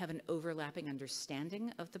 And we have an overlapping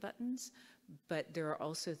understanding of the buttons, but there are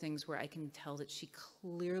also things where I can tell that she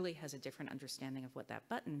clearly has a different understanding of what that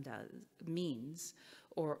button means,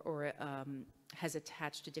 or has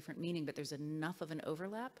attached a different meaning, but there's enough of an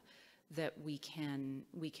overlap that we can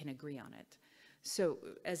agree on it. So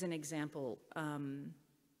as an example,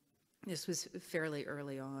 this was fairly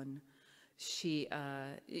early on. She,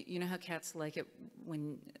 you know how cats like it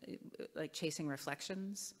when, like chasing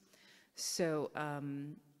reflections? So,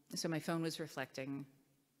 so my phone was reflecting,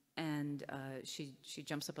 and she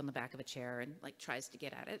jumps up on the back of a chair and like tries to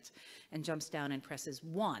get at it, and jumps down and presses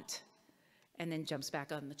want, and then jumps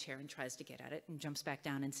back on the chair and tries to get at it, and jumps back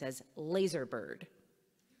down and says laser bird.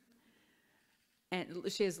 And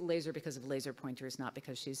she has laser because of laser pointers, not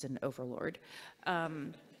because she's an overlord.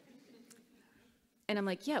 And I'm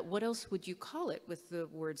like, yeah, what else would you call it with the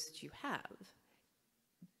words that you have?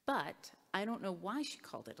 But I don't know why she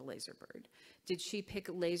called it a laser bird. Did she pick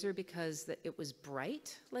laser because it was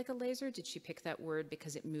bright like a laser? Did she pick that word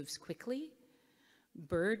because it moves quickly?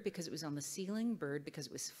 Bird because it was on the ceiling? Bird because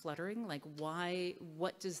it was fluttering? Like why,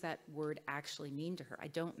 what does that word actually mean to her? I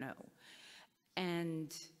don't know.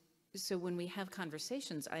 And so when we have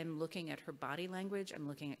conversations, I'm looking at her body language, I'm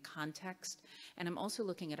looking at context, and I'm also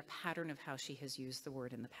looking at a pattern of how she has used the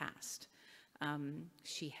word in the past.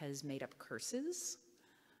 She has made up curses.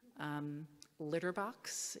 Litter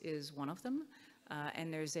box is one of them,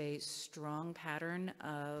 and there's a strong pattern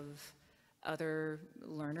of other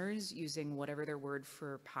learners using whatever their word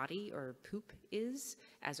for potty or poop is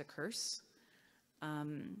as a curse.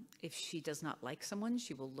 If she does not like someone,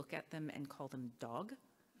 she will look at them and call them dog.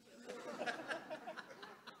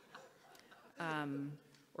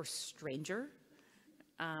 Or stranger.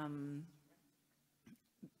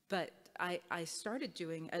 But I started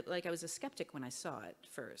doing, like I was a skeptic when I saw it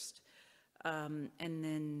first. And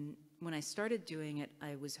then when I started doing it,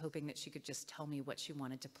 I was hoping that she could just tell me what she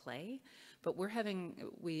wanted to play. But we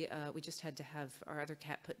just had to have our other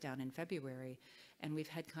cat put down in February, and we've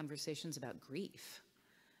had conversations about grief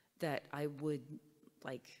that I would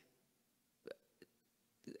like,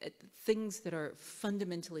 things that are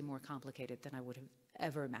fundamentally more complicated than I would have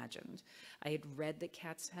ever imagined. I had read that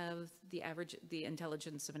cats have the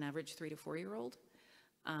intelligence of an average 3 to 4-year-old,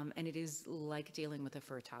 and it is like dealing with a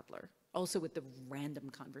fur toddler. Also with the random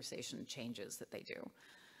conversation changes that they do.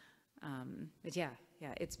 But yeah,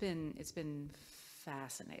 it's been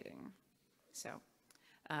fascinating. So,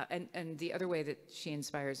 and the other way that she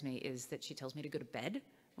inspires me is that she tells me to go to bed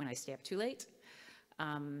when I stay up too late.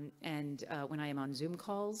 And when I am on Zoom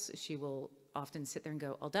calls, she will often sit there and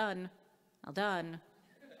go, all done, all done.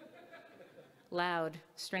 Loud,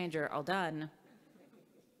 stranger, all done.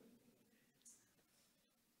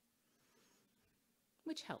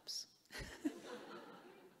 Which helps.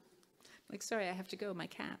 Like, sorry, I have to go, my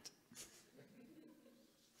cat.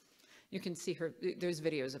 You can see her, there's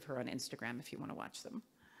videos of her on Instagram if you want to watch them.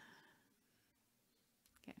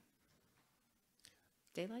 Okay.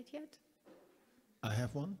 Daylight yet? I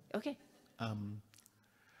have one. Okay.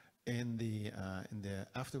 In the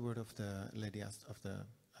afterword of the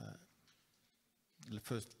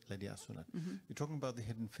first Lady Astronaut, you're talking about the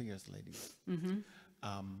hidden figures, ladies.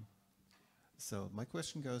 So my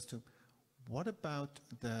question goes to, what about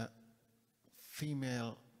the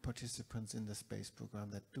female participants in the space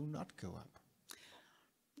program that do not go up?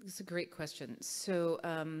 It's a great question. So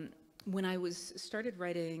when I started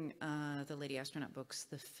writing the Lady Astronaut books,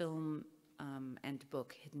 the film and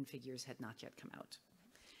book Hidden Figures had not yet come out.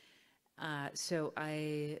 So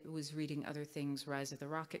I was reading other things, Rise of the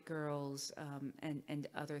Rocket Girls, and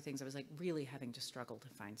other things. I was like really having to struggle to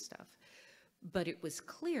find stuff. But it was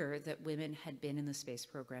clear that women had been in the space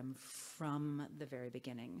program from the very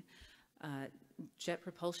beginning. Jet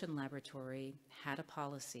Propulsion Laboratory had a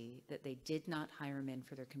policy that they did not hire men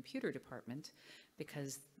for their computer department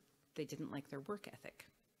because they didn't like their work ethic.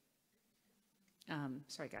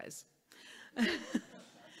 Sorry, guys.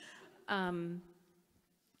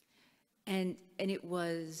 And it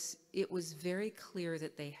was very clear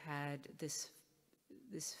that they had this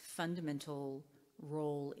fundamental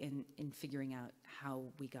role in figuring out how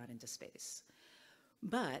we got into space.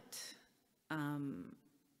 But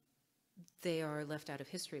they are left out of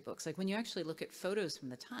history books. Like when you actually look at photos from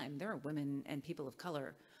the time, there are women and people of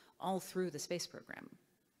color all through the space program.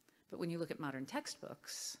 But when you look at modern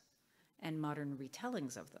textbooks and modern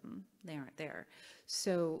retellings of them, they aren't there.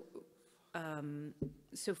 So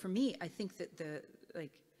so for me, I think that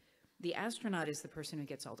the astronaut is the person who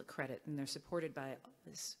gets all the credit, and they're supported by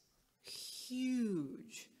this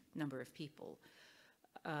huge number of people.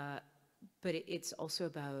 But it's also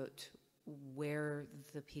about where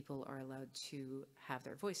the people are allowed to have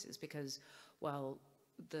their voices, because while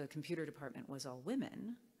the computer department was all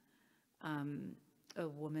women, a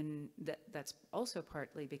woman, that's also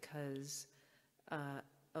partly because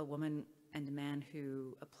a woman and a man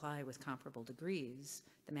who apply with comparable degrees,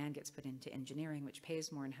 the man gets put into engineering, which pays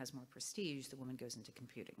more and has more prestige, the woman goes into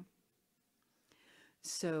computing.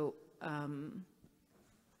 So,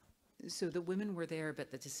 so the women were there, but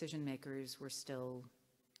the decision makers were still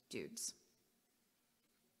dudes.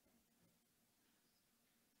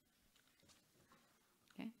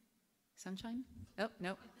 Okay, sunshine? Oh,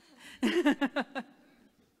 no.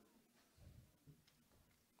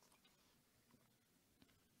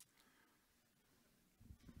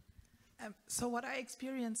 So what I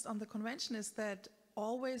experienced on the convention is that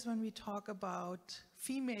always when we talk about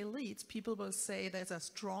female leads, people will say there's a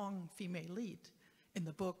strong female lead in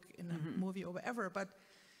the book, in a movie, or wherever. But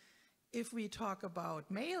if we talk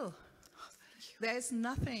about male, there's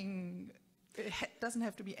nothing, it doesn't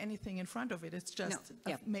have to be anything in front of it. It's just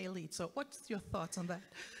a male lead. So what's your thoughts on that?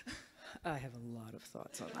 I have a lot of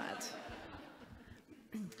thoughts on that.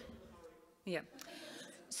 Yeah.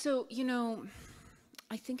 So, you know,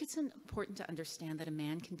 I think it's important to understand that a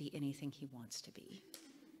man can be anything he wants to be.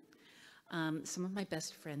 Some of my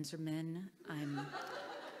best friends are men.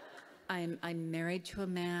 I'm married to a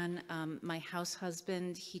man. My house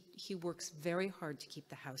husband, he works very hard to keep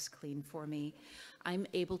the house clean for me. I'm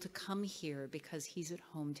able to come here because he's at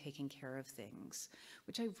home taking care of things,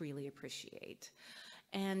 which I really appreciate.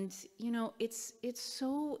 And you know, it's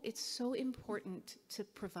so important to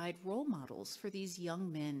provide role models for these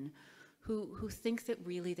young men who think that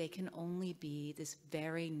really they can only be this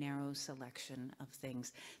very narrow selection of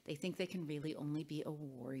things. They think they can really only be a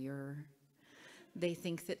warrior. They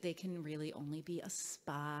think that they can really only be a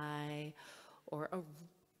spy or an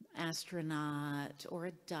astronaut or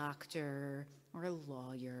a doctor or a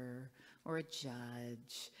lawyer or a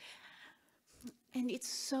judge. And it's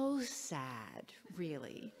so sad,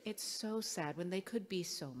 really. It's so sad when they could be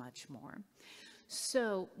so much more.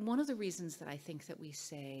 So one of the reasons that I think that we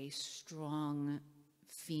say strong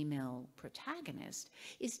female protagonist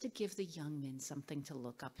is to give the young men something to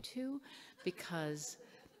look up to, because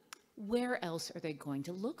where else are they going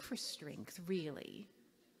to look for strength, really?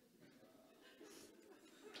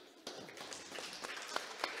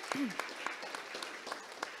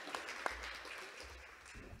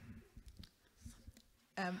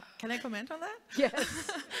 Can I comment on that?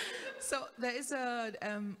 Yes. So there is a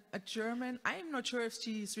German, I'm not sure if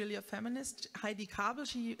she's really a feminist, Heidi Kabel,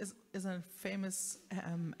 she is a famous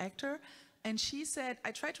actor, and she said,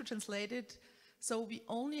 I tried to translate it, so we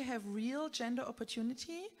only have real gender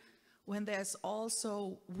opportunity when there's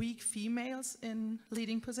also weak females in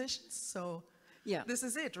leading positions. So yeah, this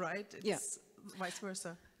is it, right? It's vice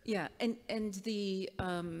versa. Yeah, and the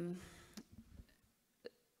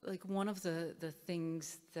like one of the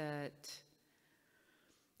things that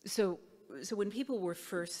so when people were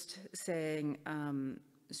first saying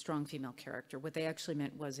strong female character, what they actually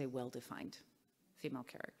meant was a well-defined female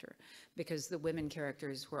character, because the women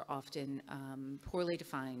characters were often poorly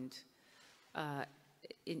defined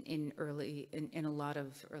in a lot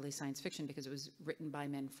of early science fiction, because it was written by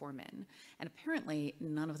men for men, and apparently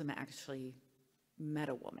none of them actually met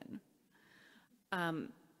a woman.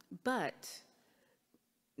 But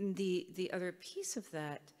the other piece of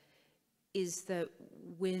that is that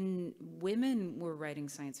when women were writing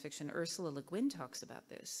science fiction, Ursula Le Guin talks about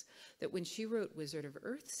this, that when she wrote Wizard of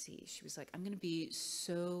Earthsea, she was like, I'm going to be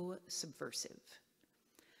so subversive.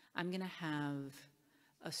 I'm going to have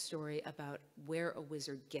a story about where a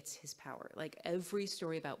wizard gets his power. Like every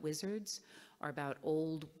story about wizards are about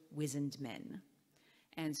old wizened men.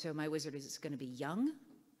 And so my wizard is going to be young,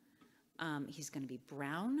 he's going to be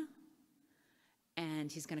brown, and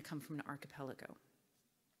he's going to come from an archipelago.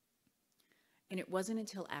 And it wasn't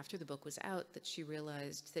until after the book was out that she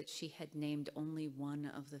realized that she had named only one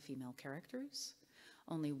of the female characters.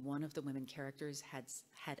 Only one of the women characters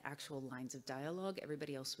had actual lines of dialogue.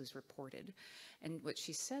 Everybody else was reported. And what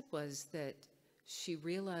she said was that she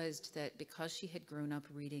realized that because she had grown up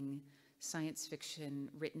reading science fiction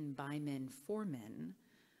written by men for men,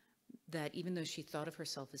 that even though she thought of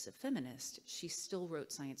herself as a feminist, she still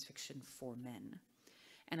wrote science fiction for men.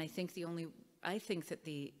 And I think that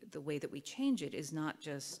the way that we change it is not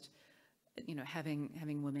just, you know,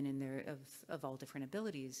 having women in there of all different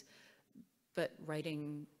abilities, but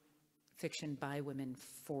writing fiction by women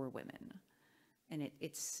for women. And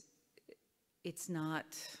it's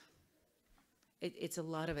a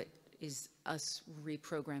lot of it is us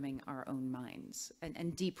reprogramming our own minds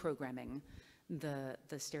and deprogramming the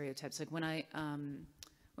stereotypes. Like when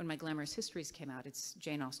my Glamorous Histories came out, it's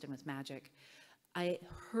Jane Austen with magic, I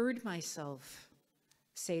heard myself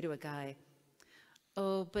say to a guy,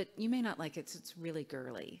 oh, but you may not like it, it's really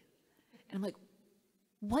girly. And I'm like,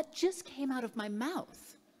 what just came out of my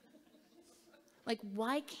mouth? Like,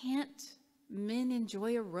 why can't men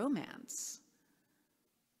enjoy a romance?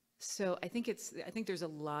 So I think there's a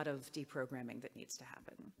lot of deprogramming that needs to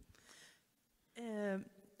happen.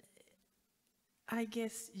 I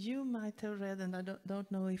guess you might have read, and I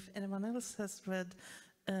don't know if anyone else has read,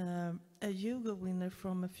 a Hugo winner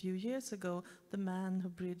from a few years ago, The Man Who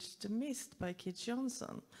Bridged the Mist by Kit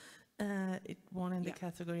Johnson. It won in the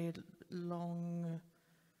category long,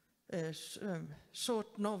 short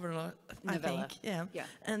novel, I think. Yeah.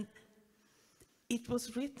 And it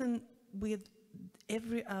was written with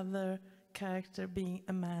every other character being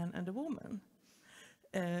a man and a woman.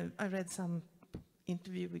 I read some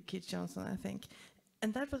interview with Kit Johnson, I think.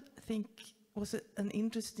 And that was, I think, was an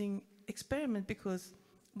interesting experiment, because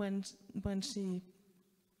when she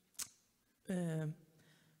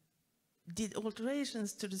did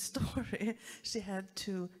alterations to the story, she had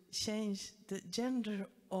to change the gender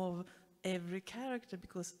of every character,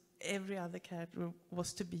 because every other character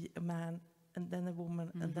was to be a man and then a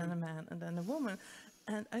woman and then a man and then a woman.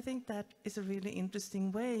 And I think that is a really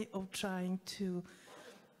interesting way of trying to,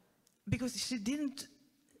 because she didn't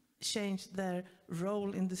change their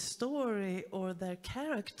role in the story or their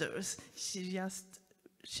characters, she just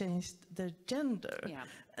changed their gender. Yeah.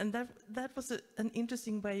 And that was an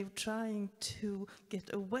interesting way of trying to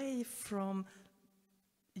get away from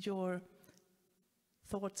your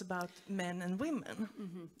thoughts about men and women.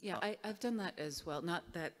 Mm-hmm. Yeah, I've done that as well. Not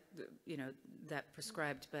that, you know, that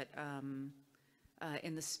prescribed, but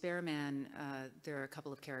in The Spare Man, there are a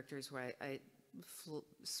couple of characters where I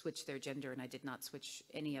switched their gender, and I did not switch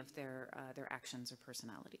any of their actions or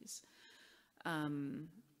personalities. And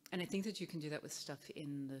I think that you can do that with stuff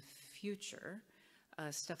in the future,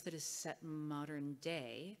 stuff that is set modern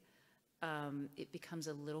day. It becomes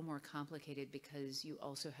a little more complicated because you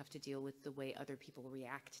also have to deal with the way other people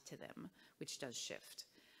react to them, which does shift.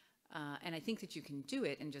 And I think that you can do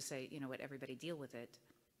it and just say, you know what, everybody deal with it,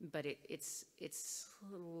 but it's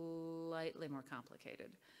slightly more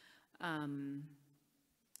complicated.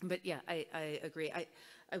 But yeah, I agree.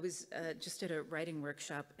 I was just at a writing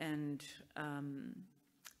workshop, and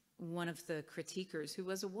one of the critiquers, who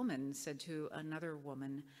was a woman, said to another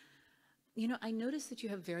woman, you know, I noticed that you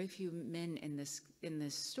have very few men in this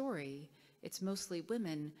story. It's mostly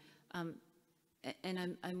women,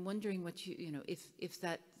 and I'm wondering what you know, if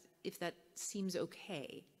that seems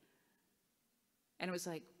okay. And it was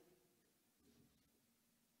like,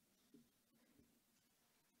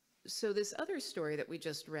 so this other story that we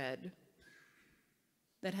just read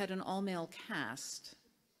that had an all-male cast,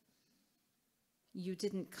 you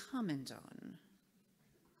didn't comment on.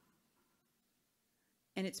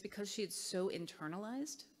 And it's because she had so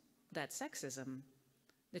internalized that sexism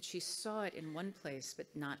that she saw it in one place but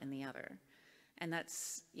not in the other. And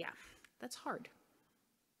that's, yeah, that's hard.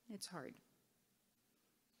 It's hard.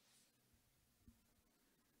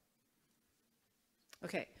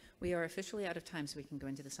 Okay, we are officially out of time, so we can go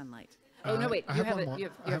into the sunlight. Oh, no, wait, you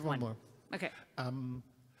have one more. Okay.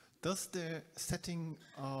 Does the setting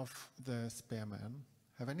of The Spare Man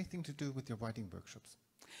have anything to do with your writing workshops?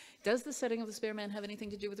 Does the setting of the Spareman have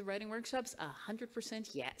anything to do with the writing workshops?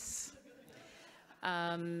 100% yes.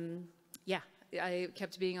 Yeah, I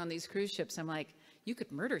kept being on these cruise ships. I'm like, you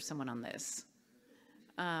could murder someone on this.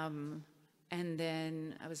 And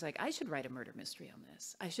then I was like, I should write a murder mystery on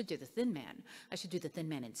this. I should do The Thin Man. I should do The Thin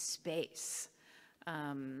Man in space.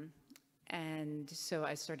 And so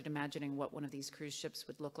I started imagining what one of these cruise ships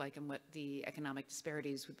would look like and what the economic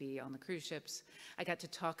disparities would be on the cruise ships. I got to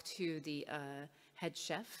talk to the head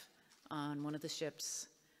chef on one of the ships,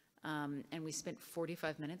 and we spent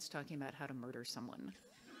 45 minutes talking about how to murder someone.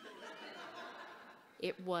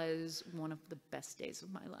 It was one of the best days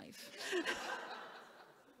of my life.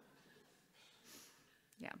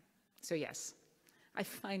 Yeah, so yes, I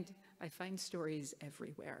find stories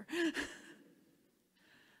everywhere.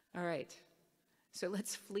 All right, so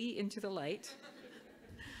let's flee into the light.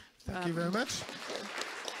 Thank you very much.